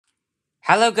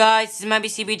Hello guys, this is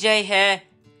MabbyCBJ here,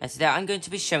 and today I'm going to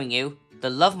be showing you the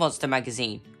Love Monster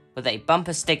magazine with a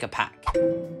bumper sticker pack.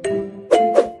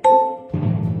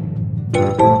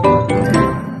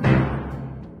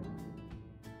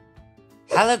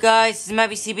 Hello guys, this is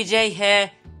MabbyCBJ here,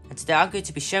 and today I'm going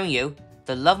to be showing you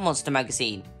the Love Monster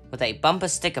magazine with a bumper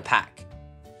sticker pack.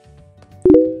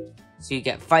 So you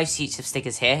get 5 sheets of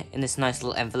stickers here in this nice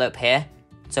little envelope here.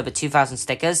 It's over 2,000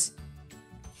 stickers.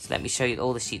 So let me show you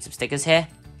all the sheets of stickers here.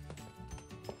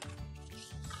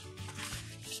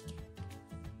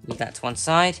 Leave that to one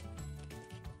side.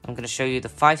 I'm going to show you the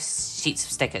 5 sheets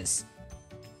of stickers.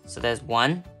 So there's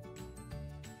 1,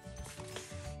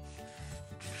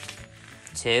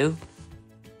 2,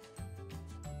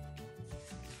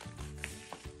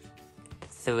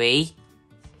 3,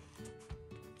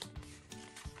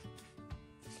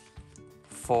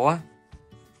 4,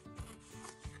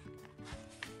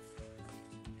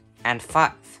 and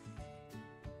 5.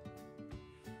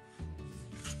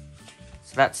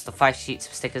 So that's the 5 sheets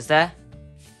of stickers there.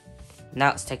 Now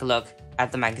let's take a look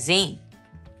at the magazine.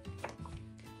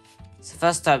 So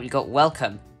first up, we got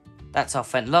Welcome. That's our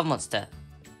friend Love Monster.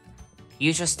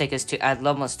 Use your stickers to add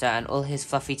Love Monster and all his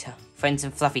fluffy friends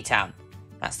in Fluffy Town.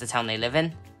 That's the town they live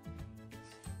in.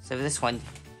 So for this one,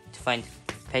 to find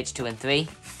page 2 and 3,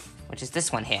 which is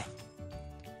this one here.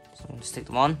 So I'm going to stick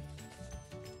them on.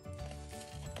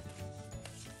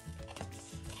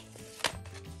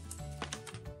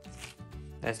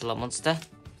 There's Love Monster,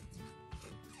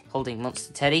 holding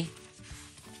Monster Teddy.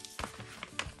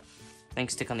 Then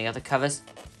stick on the other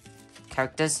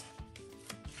characters.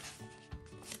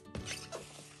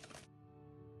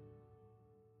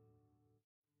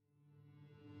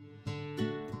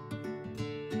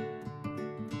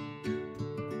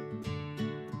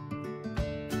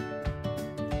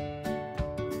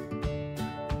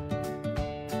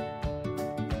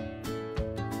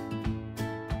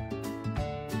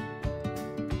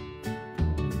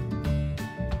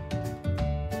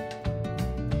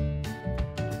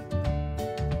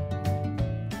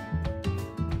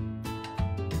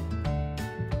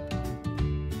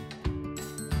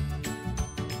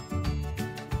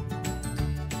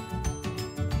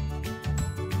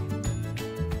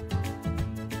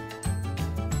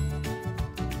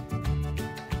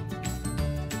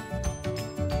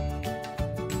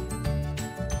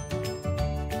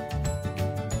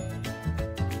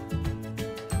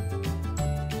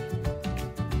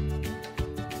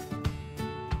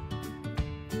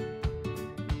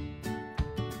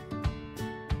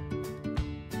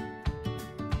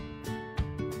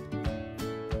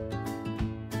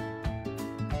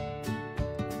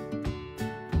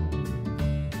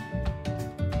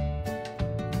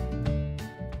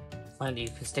 Finally, you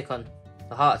can stick on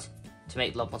the heart to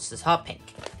make Love Monster's heart pink.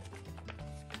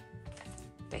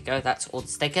 There you go, that's all the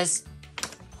stickers.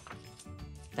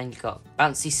 Then you've got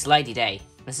Bouncy Slidey Day.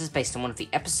 This is based on one of the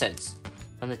episodes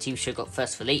when the TV show got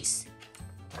first released.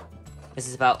 This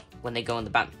is about when they go on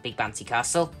the big bouncy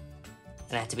castle,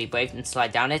 and they have to be brave and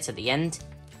slide down it at the end.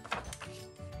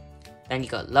 Then you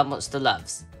got Love Monster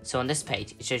Loves. So on this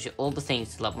page, it shows you all the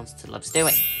things Love Monster loves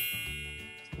doing. So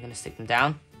I'm going to stick them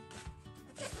down.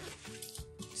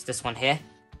 This one here.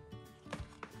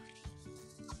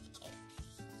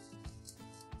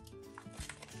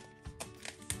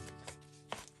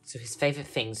 So his favourite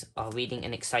things are reading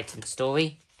an exciting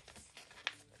story,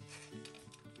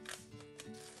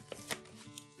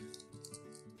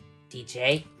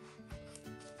 DJ,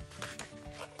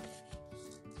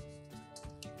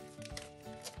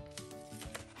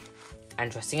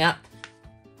 and dressing up.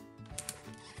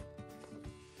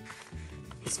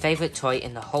 His favourite toy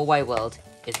in the whole wide world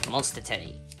is Monster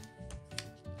Teddy.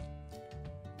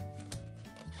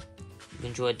 You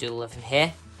can draw a doodle of him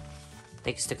here.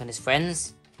 They can stick on his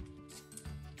friends.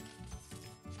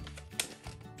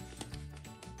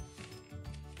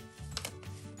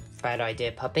 Bad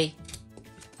Idea Puppy.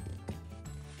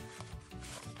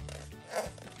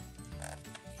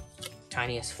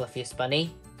 Tiniest, fluffiest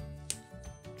bunny.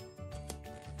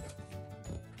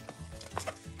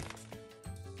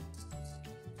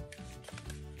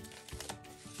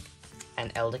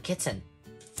 And Elder Kitten.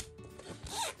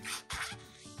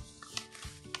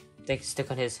 They can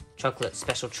stick on his chocolate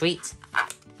special treat.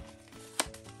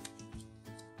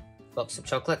 Box of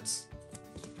chocolates.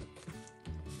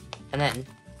 And then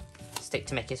stick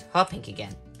to make his heart pink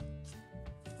again.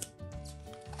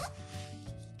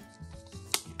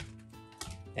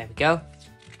 There we go.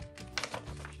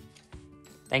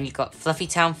 Then you've got Fluffy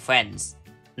Town Friends.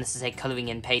 And this is a colouring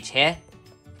in page here.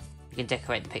 You can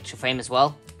decorate the picture frame as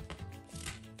well.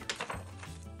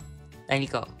 Then you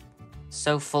got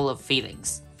So Full of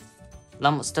Feelings.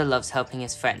 Love Monster loves helping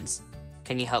his friends.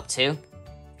 Can you help too?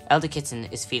 Elder Kitten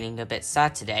is feeling a bit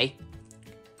sad today.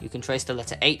 You can trace the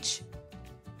letter H.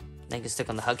 Then you can stick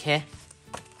on the hug here.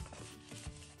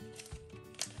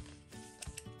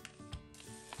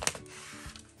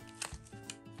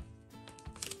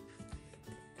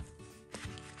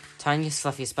 Tiniest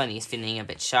Fluffiest Bunny is feeling a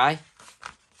bit shy.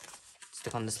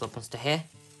 Stick on this Love Monster here.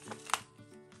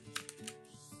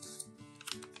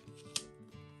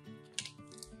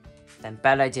 Then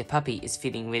Bad Idea Puppy is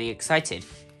feeling really excited.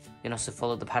 You can also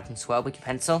follow the pattern swirl with your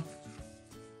pencil.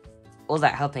 All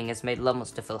that helping has made Love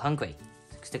Monster feel hungry.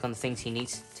 So stick on the things he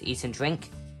needs to eat and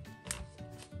drink.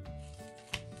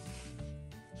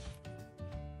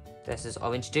 This is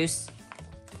orange juice.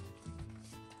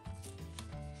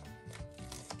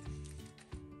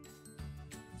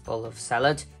 Bowl of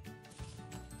salad.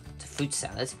 It's a fruit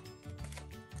salad.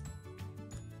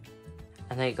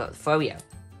 And then you got Froyo.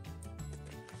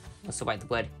 Also write the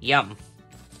word yum,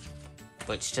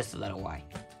 which is just a little Y.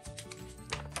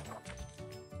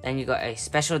 Then you got a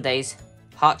special days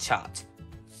heart chart.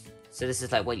 So this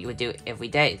is like what you would do every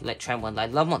day. Let try one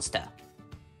like Love Monster.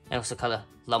 And also color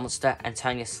Love Monster and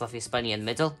Tiniest Fluffiest Bunny in the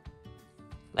middle.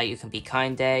 Like you can be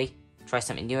kind day, try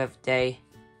something new every day,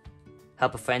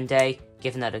 help a friend day,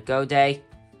 giving that a go day,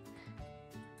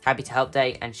 happy to help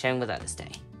day, and sharing with others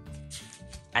day.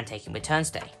 And taking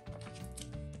returns day.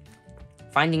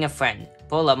 Finding a friend.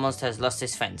 Poor Love Monster has lost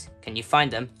his friends. Can you find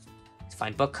them? Let's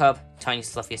find Book Cub,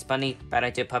 Tiniest Fluffiest Bunny, Bad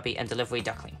Idea Puppy, and Delivery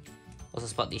Duckling. Also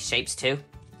spot these shapes too,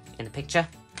 in the picture.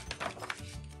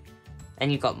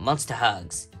 Then you've got Monster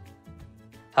Hugs.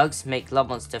 Hugs make Love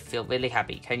Monster feel really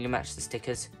happy. Can you match the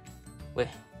stickers with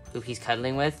who he's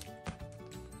cuddling with?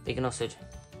 You can also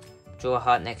draw a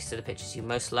heart next to the pictures you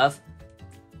most love.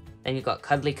 Then you've got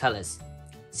Cuddly Colors.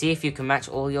 See if you can match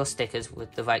all your stickers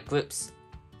with the right groups.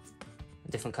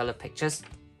 Different color pictures.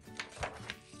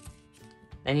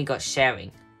 Then you got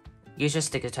Sharing. Use your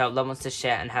sticker to help Love Monster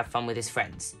share and have fun with his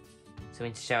friends. So we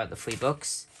need to share out the 3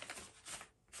 books.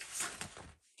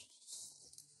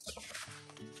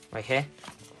 Right here.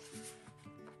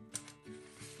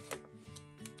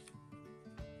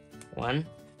 1.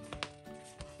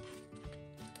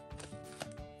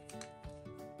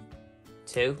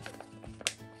 2.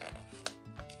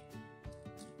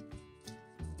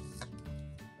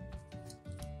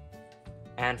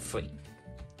 3. You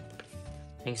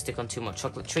can stick on 2 more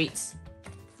chocolate treats.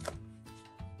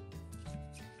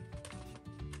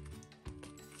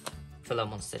 For Love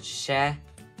Monster to share.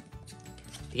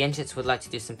 The Enchits would like to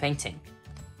do some painting.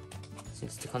 So you can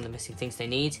stick on the missing things they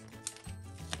need.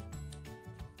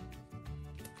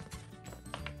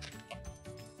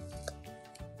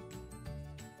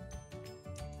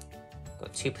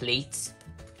 Got 2 palettes.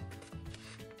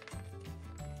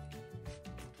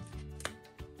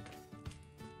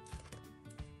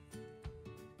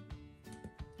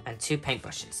 And 2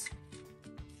 paintbrushes.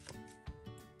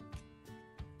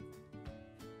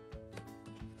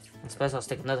 I suppose I'll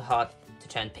stick another heart to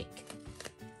turn pink.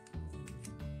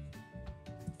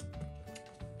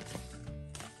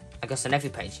 I guess on every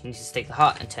page you need to stick the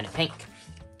heart and turn it pink.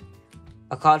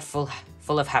 A card full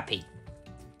of happy.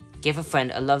 Give a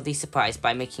friend a lovely surprise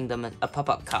by making them a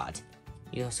pop-up card.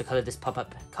 You can also colour this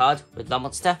pop-up card with Love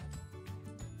Monster.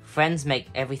 Friends make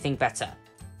everything better.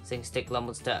 So you can stick Love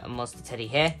Monster and Monster Teddy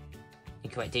here. You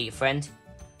can write Dear Your Friend.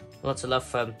 Lots of love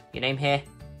from your name here.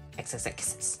 XXX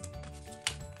Kisses.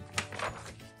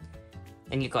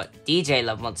 Then you've got DJ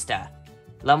Love Monster.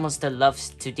 Love Monster loves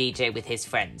to DJ with his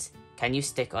friends. Can you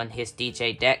stick on his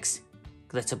DJ decks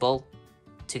glitter ball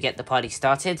to get the party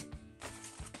started?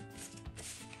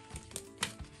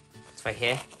 It's right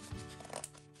here.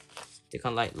 Stick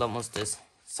on like Love Monster's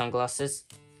sunglasses.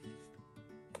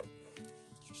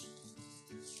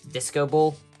 Disco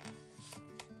ball,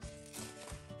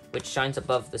 which shines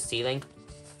above the ceiling,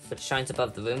 which shines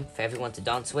above the room for everyone to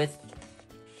dance with.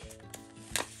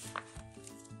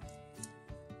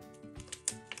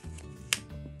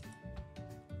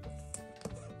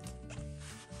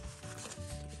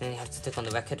 Then you have to stick on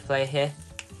the record player here.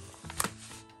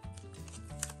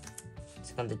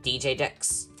 Stick on the DJ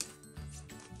decks.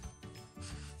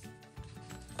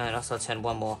 And also turn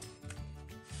 1 more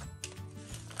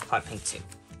heart pink too.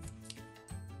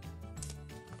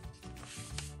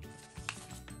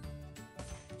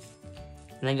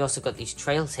 And then you also got these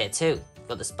trails here too.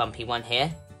 Got this bumpy one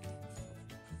here.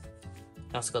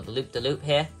 You also got the loop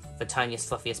here for Tiniest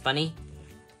Fluffiest Bunny.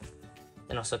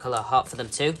 Then also colour a heart for them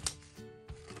too.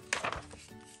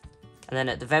 And then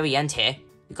at the very end here,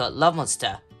 you got Love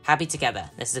Monster, Happy Together.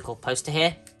 This is a cool poster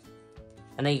here.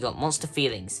 And then you got Monster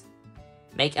Feelings.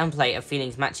 Make and play a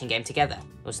feelings matching game together.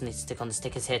 We also need to stick on the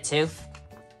stickers here too.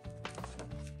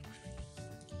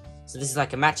 So this is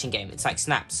like a matching game. It's like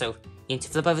Snap. So you need to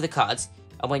flip over the cards,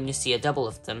 and when you see a double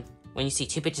of them, when you see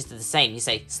two pictures that are the same, you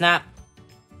say Snap.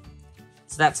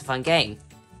 So that's a fun game.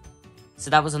 So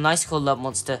that was a nice cool Love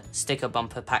Monster sticker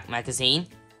bumper pack magazine.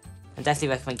 I definitely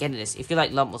recommend getting this. If you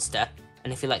like Love Monster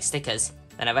and if you like stickers,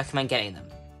 then I recommend getting them.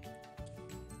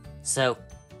 So,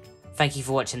 thank you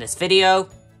for watching this video.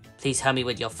 Please help me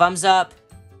with your thumbs up.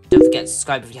 Don't forget to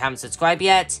subscribe if you haven't subscribed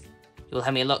yet. It will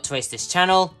help me a lot to raise this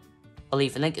channel. I'll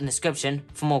leave a link in the description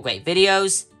for more great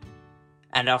videos.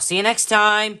 And I'll see you next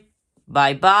time.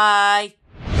 Bye bye.